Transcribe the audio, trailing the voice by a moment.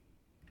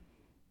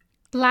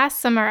Last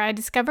summer, I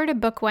discovered a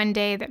book one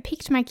day that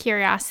piqued my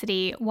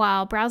curiosity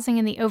while browsing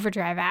in the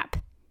Overdrive app.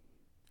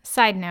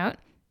 Side note,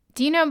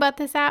 do you know about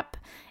this app?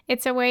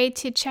 It's a way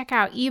to check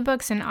out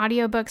ebooks and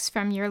audiobooks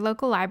from your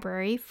local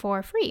library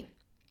for free.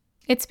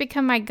 It's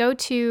become my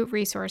go-to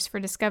resource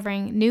for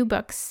discovering new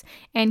books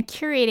and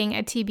curating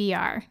a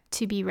TBR,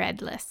 to be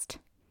read list.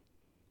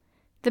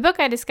 The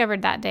book I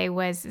discovered that day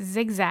was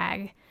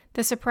Zigzag,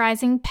 The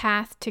Surprising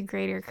Path to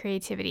Greater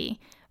Creativity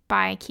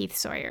by Keith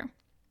Sawyer.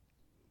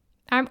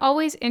 I'm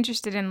always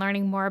interested in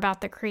learning more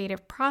about the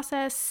creative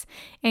process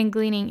and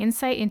gleaning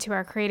insight into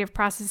our creative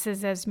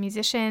processes as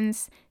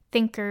musicians,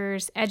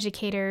 thinkers,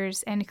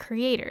 educators, and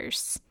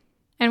creators.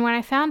 And when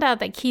I found out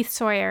that Keith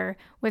Sawyer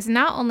was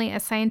not only a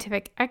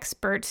scientific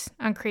expert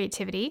on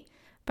creativity,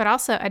 but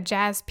also a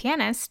jazz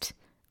pianist,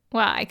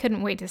 well, I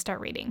couldn't wait to start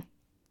reading.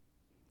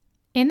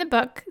 In the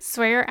book,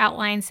 Sawyer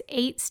outlines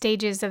 8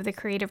 stages of the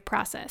creative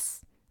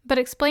process, but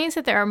explains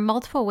that there are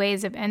multiple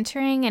ways of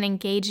entering and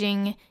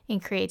engaging in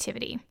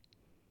creativity.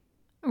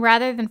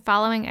 Rather than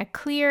following a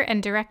clear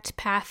and direct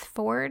path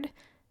forward,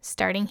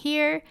 starting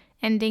here,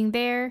 ending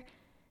there,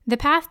 the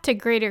path to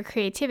greater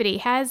creativity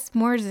has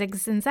more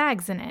zigs and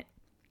zags in it.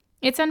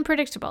 It's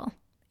unpredictable,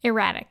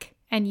 erratic,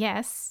 and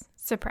yes,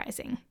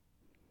 surprising.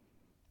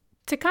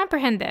 To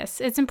comprehend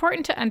this, it's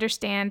important to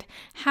understand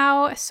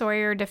how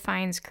Sawyer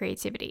defines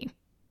creativity.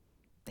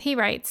 He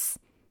writes,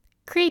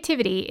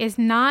 "Creativity is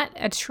not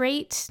a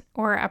trait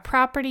or a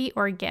property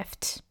or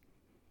gift.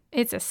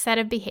 It's a set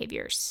of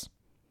behaviors.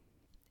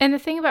 And the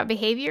thing about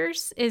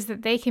behaviors is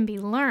that they can be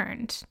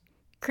learned.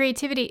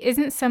 Creativity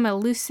isn't some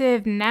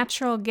elusive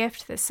natural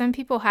gift that some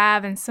people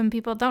have and some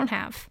people don't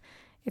have.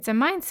 It's a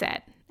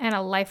mindset and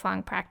a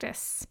lifelong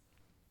practice.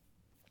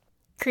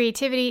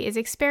 Creativity is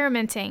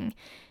experimenting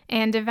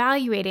and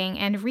evaluating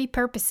and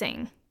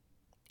repurposing.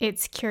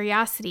 It's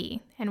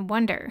curiosity and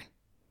wonder.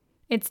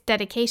 It's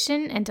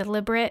dedication and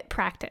deliberate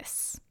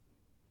practice.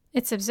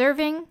 It's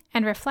observing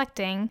and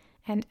reflecting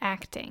and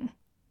acting."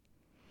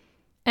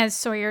 As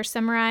Sawyer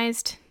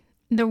summarized,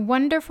 the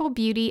wonderful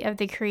beauty of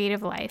the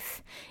creative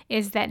life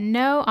is that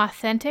no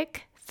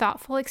authentic,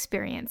 thoughtful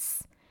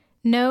experience,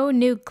 no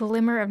new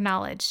glimmer of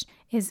knowledge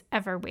is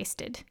ever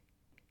wasted.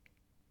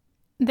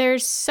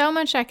 There's so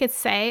much I could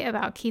say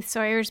about Keith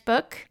Sawyer's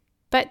book,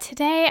 but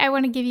today I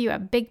want to give you a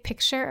big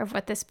picture of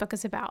what this book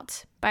is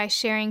about by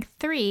sharing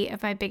 3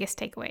 of my biggest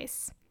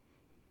takeaways.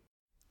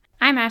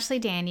 I'm Ashley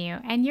Daniel,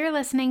 and you're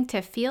listening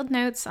to Field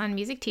Notes on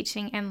Music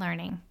Teaching and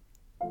Learning.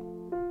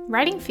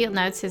 Writing field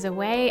notes is a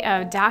way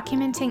of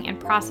documenting and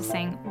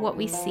processing what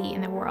we see in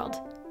the world.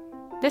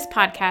 This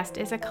podcast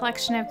is a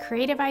collection of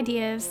creative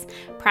ideas,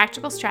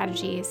 practical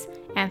strategies,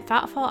 and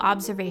thoughtful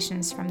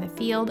observations from the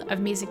field of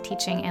music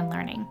teaching and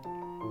learning.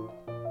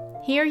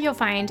 Here you'll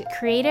find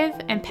creative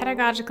and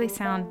pedagogically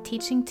sound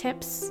teaching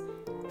tips,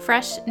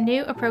 fresh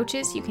new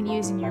approaches you can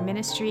use in your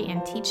ministry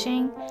and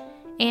teaching,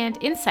 and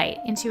insight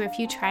into a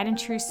few tried and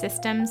true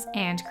systems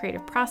and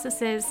creative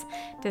processes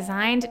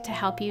designed to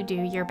help you do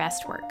your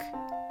best work.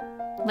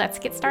 Let's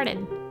get started.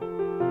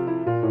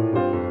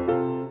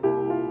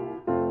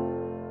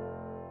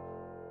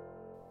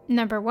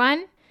 Number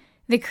 1,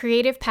 the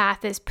creative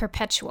path is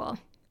perpetual.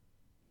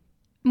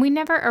 We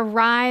never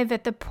arrive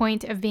at the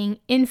point of being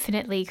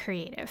infinitely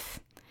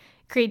creative.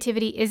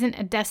 Creativity isn't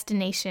a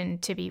destination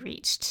to be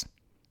reached.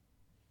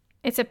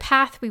 It's a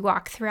path we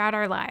walk throughout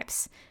our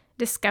lives,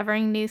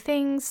 discovering new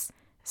things,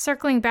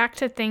 circling back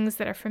to things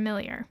that are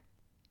familiar.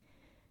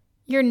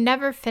 "You're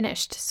never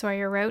finished,"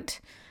 Sawyer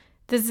wrote.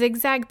 "The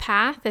zigzag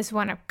path is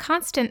one of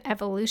constant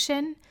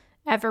evolution,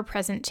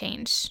 ever-present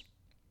change.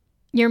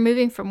 You're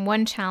moving from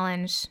one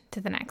challenge to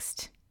the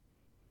next."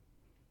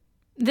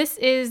 This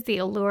is the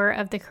allure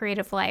of the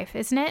creative life,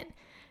 isn't it?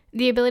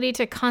 The ability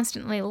to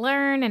constantly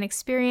learn and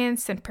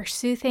experience and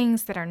pursue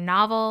things that are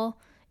novel,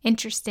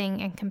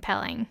 interesting, and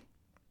compelling.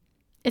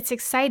 It's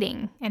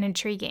exciting and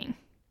intriguing.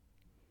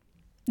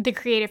 The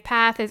creative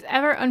path is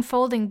ever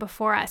unfolding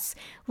before us,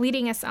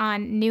 leading us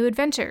on new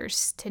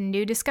adventures, to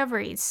new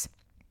discoveries,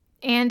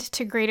 and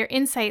to greater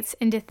insights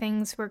into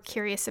things we're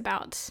curious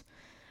about.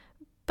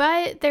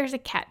 But there's a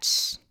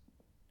catch.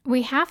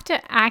 We have to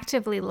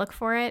actively look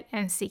for it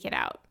and seek it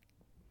out.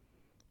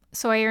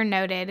 Sawyer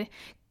noted,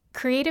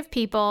 creative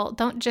people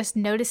don't just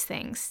notice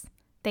things,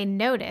 they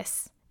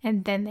notice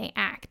and then they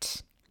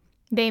act.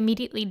 They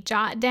immediately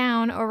jot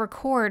down or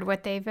record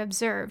what they've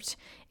observed,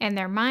 and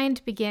their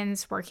mind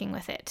begins working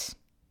with it.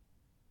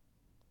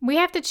 We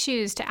have to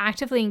choose to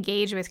actively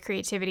engage with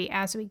creativity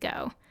as we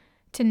go,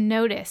 to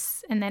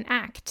notice and then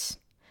act,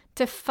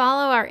 to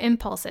follow our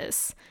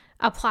impulses,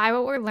 apply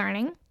what we're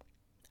learning,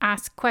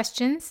 ask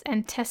questions,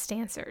 and test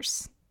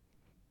answers.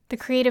 The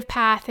creative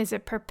path is a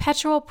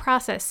perpetual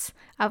process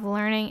of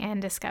learning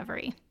and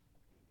discovery.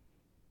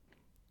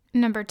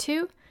 Number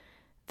 2,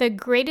 the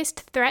greatest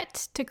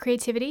threat to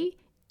creativity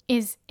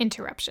is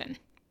interruption.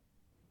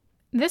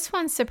 This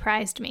one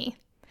surprised me.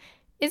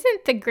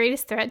 Isn't the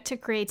greatest threat to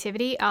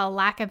creativity a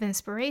lack of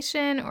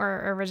inspiration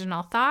or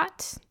original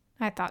thought?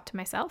 I thought to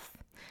myself.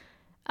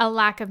 A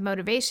lack of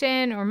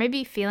motivation or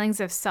maybe feelings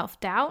of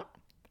self-doubt?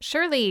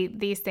 Surely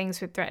these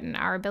things would threaten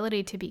our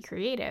ability to be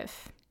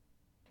creative.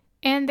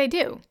 And they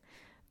do.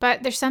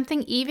 But there's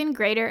something even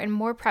greater and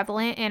more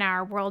prevalent in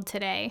our world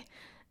today.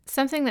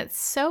 Something that's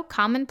so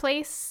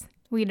commonplace,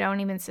 we don't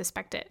even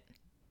suspect it.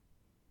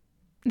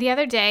 The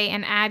other day,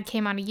 an ad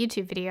came on a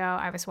YouTube video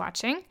I was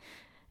watching,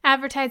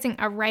 advertising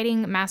a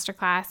writing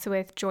masterclass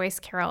with Joyce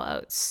Carol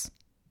Oates.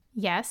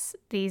 Yes,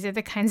 these are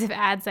the kinds of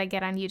ads I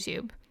get on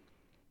YouTube.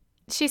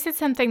 She said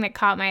something that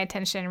caught my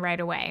attention right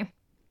away.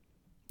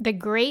 The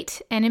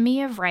great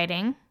enemy of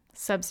writing,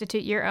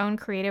 substitute your own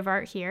creative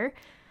art here,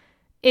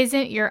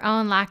 isn't your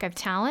own lack of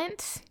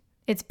talent,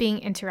 it's being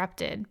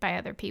interrupted by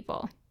other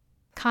people.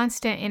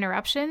 Constant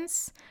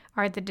interruptions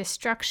are the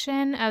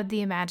destruction of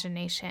the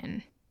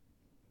imagination.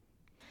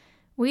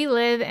 We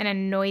live in a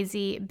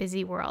noisy,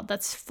 busy world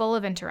that's full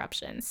of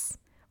interruptions.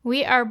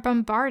 We are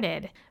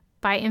bombarded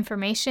by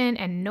information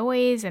and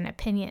noise and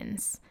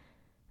opinions.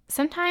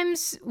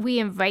 Sometimes we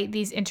invite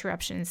these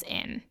interruptions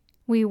in.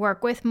 We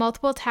work with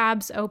multiple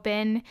tabs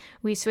open.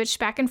 We switch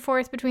back and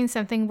forth between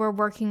something we're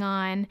working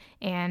on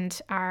and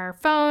our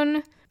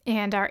phone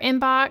and our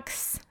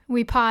inbox.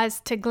 We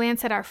pause to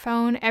glance at our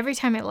phone every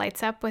time it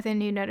lights up with a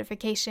new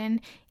notification,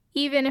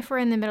 even if we're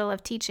in the middle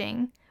of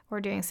teaching or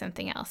doing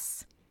something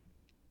else.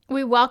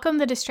 We welcome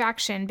the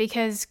distraction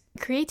because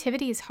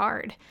creativity is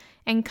hard,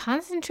 and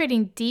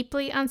concentrating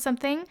deeply on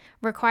something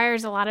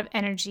requires a lot of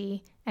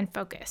energy and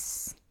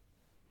focus.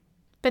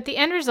 But the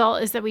end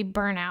result is that we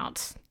burn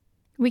out.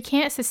 We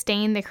can't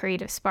sustain the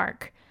creative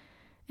spark,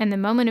 and the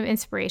moment of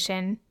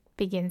inspiration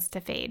begins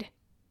to fade.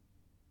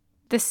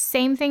 The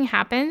same thing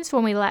happens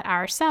when we let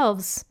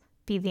ourselves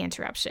be the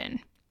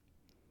interruption.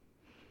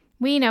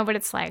 We know what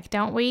it's like,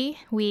 don't we?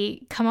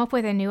 We come up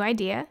with a new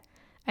idea,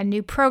 a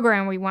new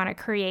program we want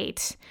to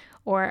create,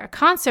 or a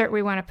concert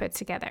we want to put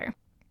together.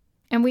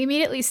 And we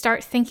immediately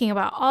start thinking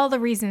about all the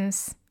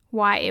reasons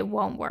why it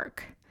won't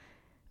work.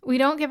 We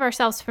don't give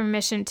ourselves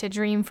permission to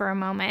dream for a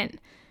moment,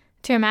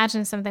 to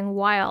imagine something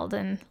wild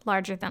and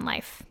larger than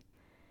life.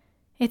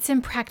 It's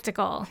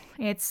impractical.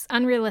 It's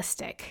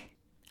unrealistic.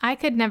 I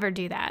could never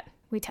do that,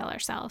 we tell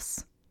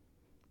ourselves.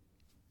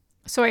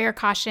 Sawyer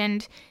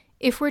cautioned,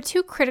 if we're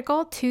too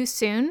critical too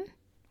soon,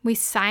 we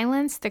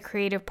silence the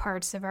creative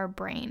parts of our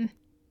brain.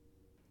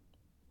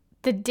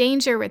 The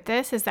danger with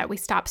this is that we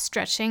stop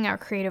stretching our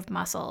creative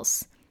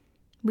muscles.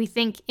 We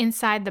think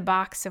inside the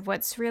box of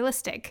what's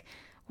realistic,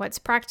 what's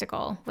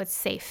practical, what's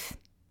safe.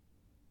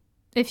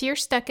 If you're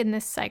stuck in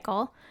this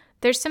cycle,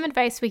 there's some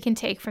advice we can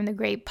take from the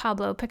great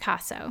Pablo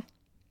Picasso.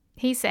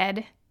 He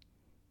said,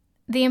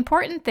 "The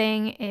important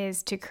thing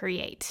is to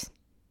create.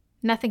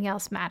 Nothing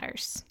else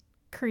matters.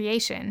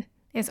 Creation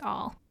is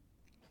all."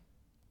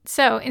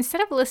 So instead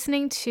of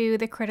listening to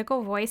the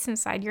critical voice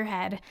inside your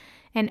head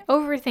and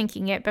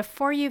overthinking it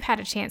before you've had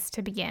a chance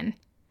to begin,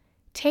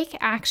 take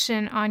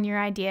action on your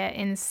idea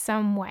in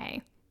some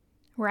way.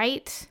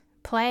 Write,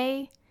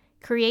 play,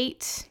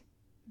 create,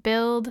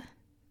 build,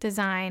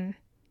 design,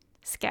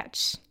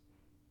 sketch.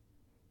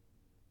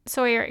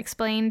 Sawyer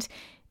explained,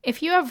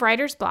 if you have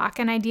writer's block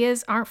and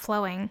ideas aren't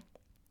flowing,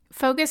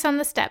 focus on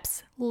the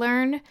steps.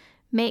 Learn,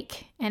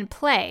 make, and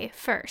play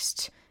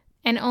first,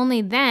 and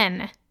only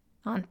then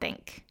on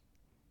think.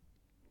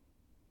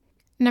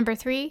 Number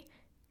 3,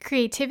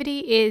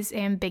 creativity is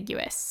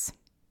ambiguous.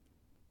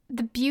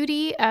 The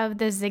beauty of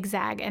the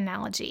zigzag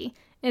analogy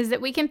is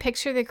that we can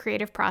picture the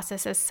creative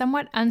process as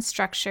somewhat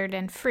unstructured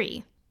and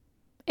free.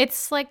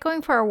 It's like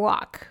going for a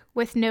walk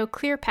with no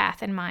clear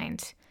path in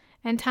mind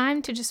and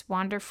time to just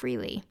wander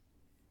freely.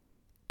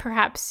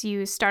 Perhaps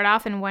you start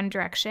off in one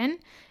direction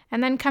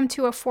and then come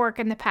to a fork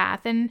in the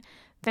path and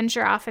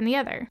venture off in the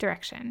other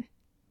direction.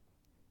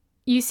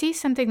 You see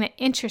something that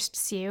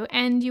interests you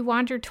and you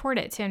wander toward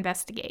it to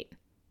investigate.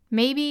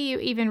 Maybe you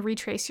even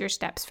retrace your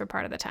steps for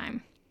part of the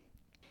time.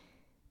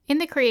 In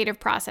the creative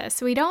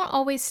process, we don't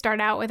always start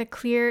out with a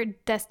clear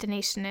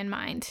destination in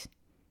mind.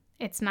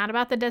 It's not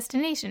about the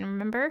destination,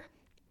 remember?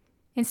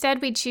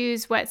 Instead, we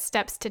choose what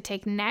steps to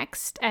take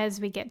next as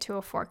we get to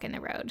a fork in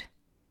the road.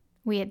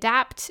 We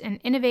adapt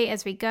and innovate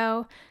as we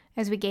go,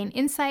 as we gain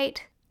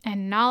insight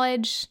and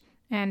knowledge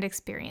and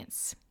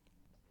experience.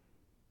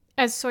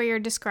 As Sawyer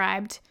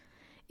described,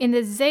 in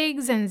the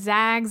zigs and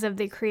zags of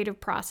the creative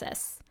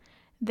process,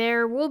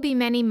 there will be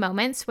many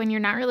moments when you're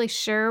not really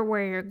sure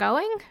where you're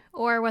going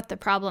or what the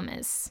problem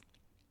is.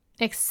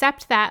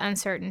 Accept that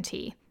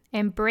uncertainty,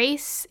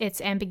 embrace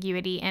its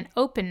ambiguity and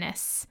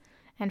openness,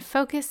 and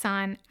focus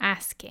on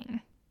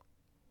asking.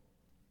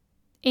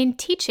 In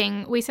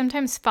teaching, we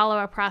sometimes follow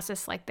a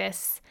process like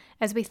this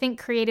as we think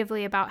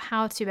creatively about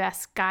how to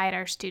best guide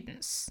our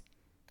students.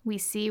 We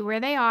see where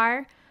they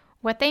are,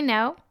 what they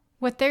know,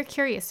 what they're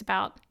curious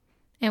about,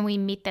 and we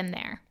meet them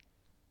there.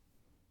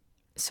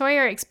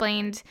 Sawyer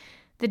explained,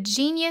 the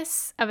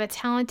genius of a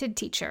talented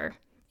teacher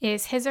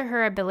is his or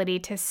her ability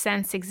to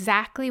sense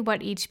exactly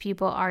what each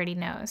pupil already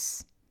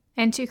knows,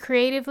 and to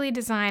creatively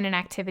design an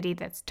activity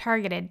that's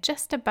targeted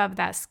just above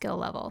that skill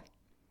level.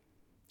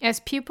 As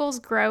pupils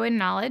grow in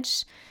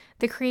knowledge,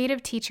 the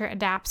creative teacher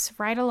adapts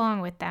right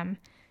along with them,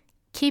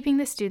 keeping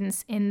the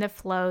students in the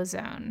flow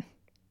zone.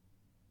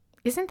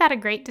 Isn't that a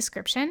great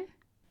description?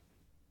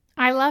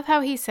 I love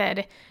how he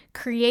said,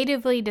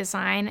 creatively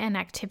design an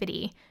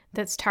activity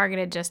that's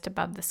targeted just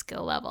above the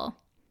skill level.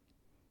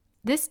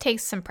 This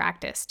takes some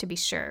practice, to be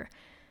sure.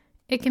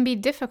 It can be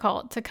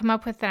difficult to come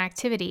up with an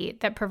activity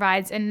that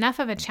provides enough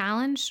of a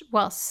challenge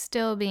while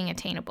still being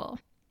attainable.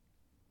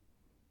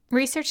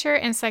 Researcher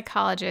and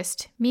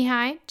psychologist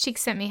Mihai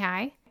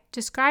Csikszentmihalyi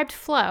described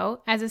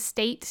flow as a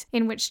state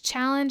in which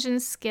challenge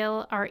and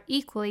skill are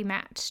equally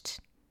matched.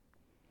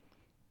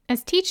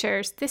 As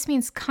teachers, this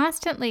means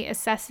constantly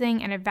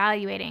assessing and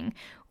evaluating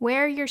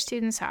where your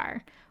students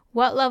are,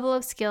 what level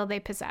of skill they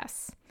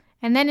possess,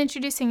 and then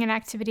introducing an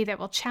activity that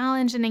will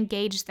challenge and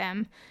engage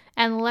them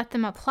and let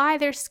them apply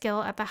their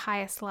skill at the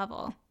highest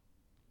level.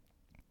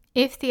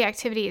 If the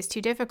activity is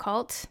too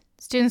difficult,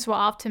 students will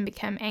often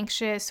become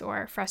anxious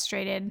or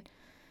frustrated.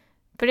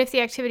 But if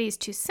the activity is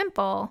too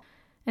simple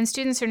and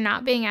students are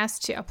not being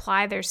asked to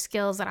apply their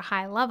skills at a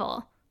high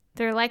level,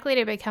 they're likely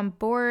to become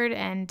bored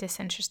and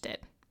disinterested.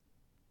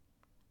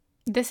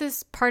 This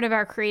is part of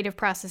our creative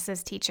process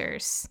as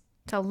teachers,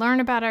 to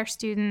learn about our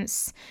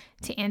students,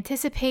 to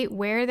anticipate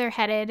where they're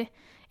headed,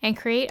 and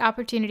create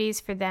opportunities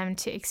for them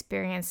to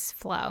experience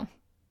flow.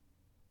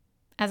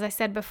 As I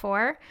said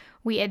before,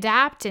 we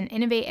adapt and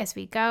innovate as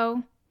we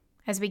go,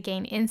 as we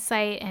gain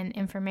insight and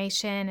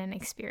information and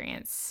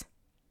experience.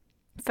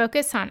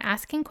 Focus on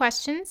asking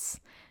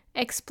questions,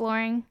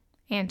 exploring,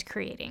 and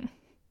creating.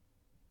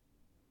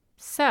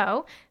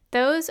 So,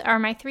 those are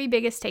my 3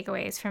 biggest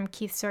takeaways from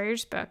Keith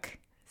Sawyer's book,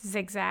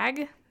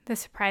 Zigzag: The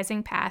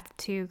Surprising Path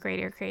to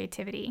Greater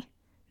Creativity.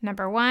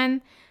 Number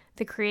 1,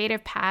 the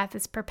creative path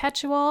is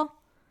perpetual.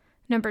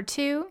 Number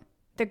 2,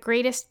 the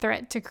greatest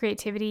threat to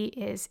creativity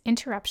is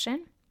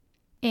interruption.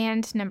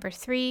 And number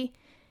 3,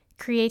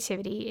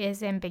 creativity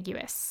is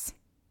ambiguous.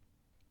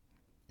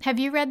 Have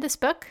you read this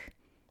book?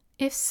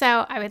 If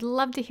so, I would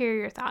love to hear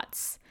your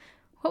thoughts.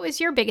 What was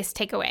your biggest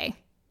takeaway?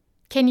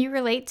 Can you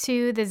relate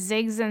to the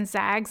zigs and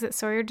zags that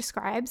Sawyer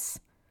describes?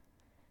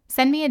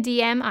 Send me a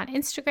DM on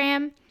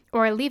Instagram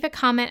or leave a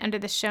comment under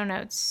the show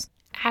notes.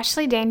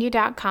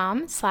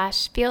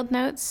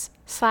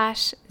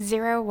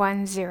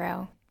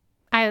 ashleydanyu.com/fieldnotes/010.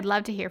 I would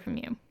love to hear from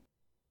you.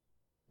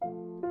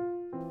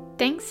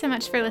 Thanks so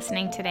much for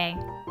listening today.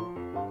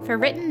 For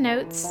written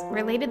notes,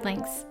 related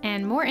links,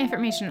 and more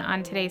information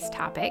on today's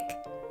topic,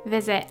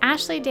 visit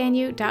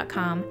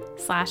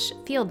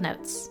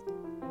ashleydanyu.com/fieldnotes.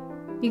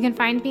 You can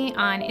find me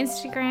on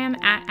Instagram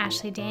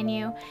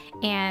 @AshleyDanyu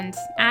and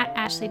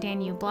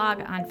 @AshleyDanyu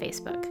blog on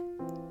Facebook.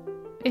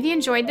 If you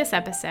enjoyed this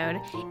episode,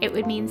 it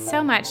would mean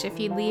so much if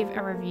you'd leave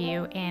a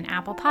review in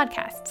Apple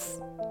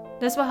Podcasts.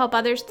 This will help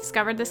others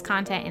discover this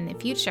content in the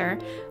future.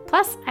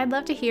 Plus, I'd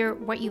love to hear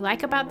what you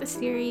like about the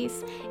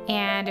series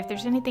and if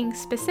there's anything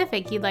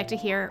specific you'd like to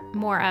hear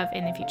more of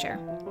in the future.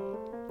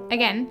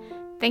 Again,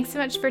 thanks so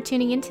much for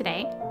tuning in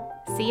today.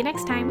 See you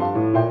next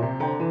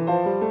time.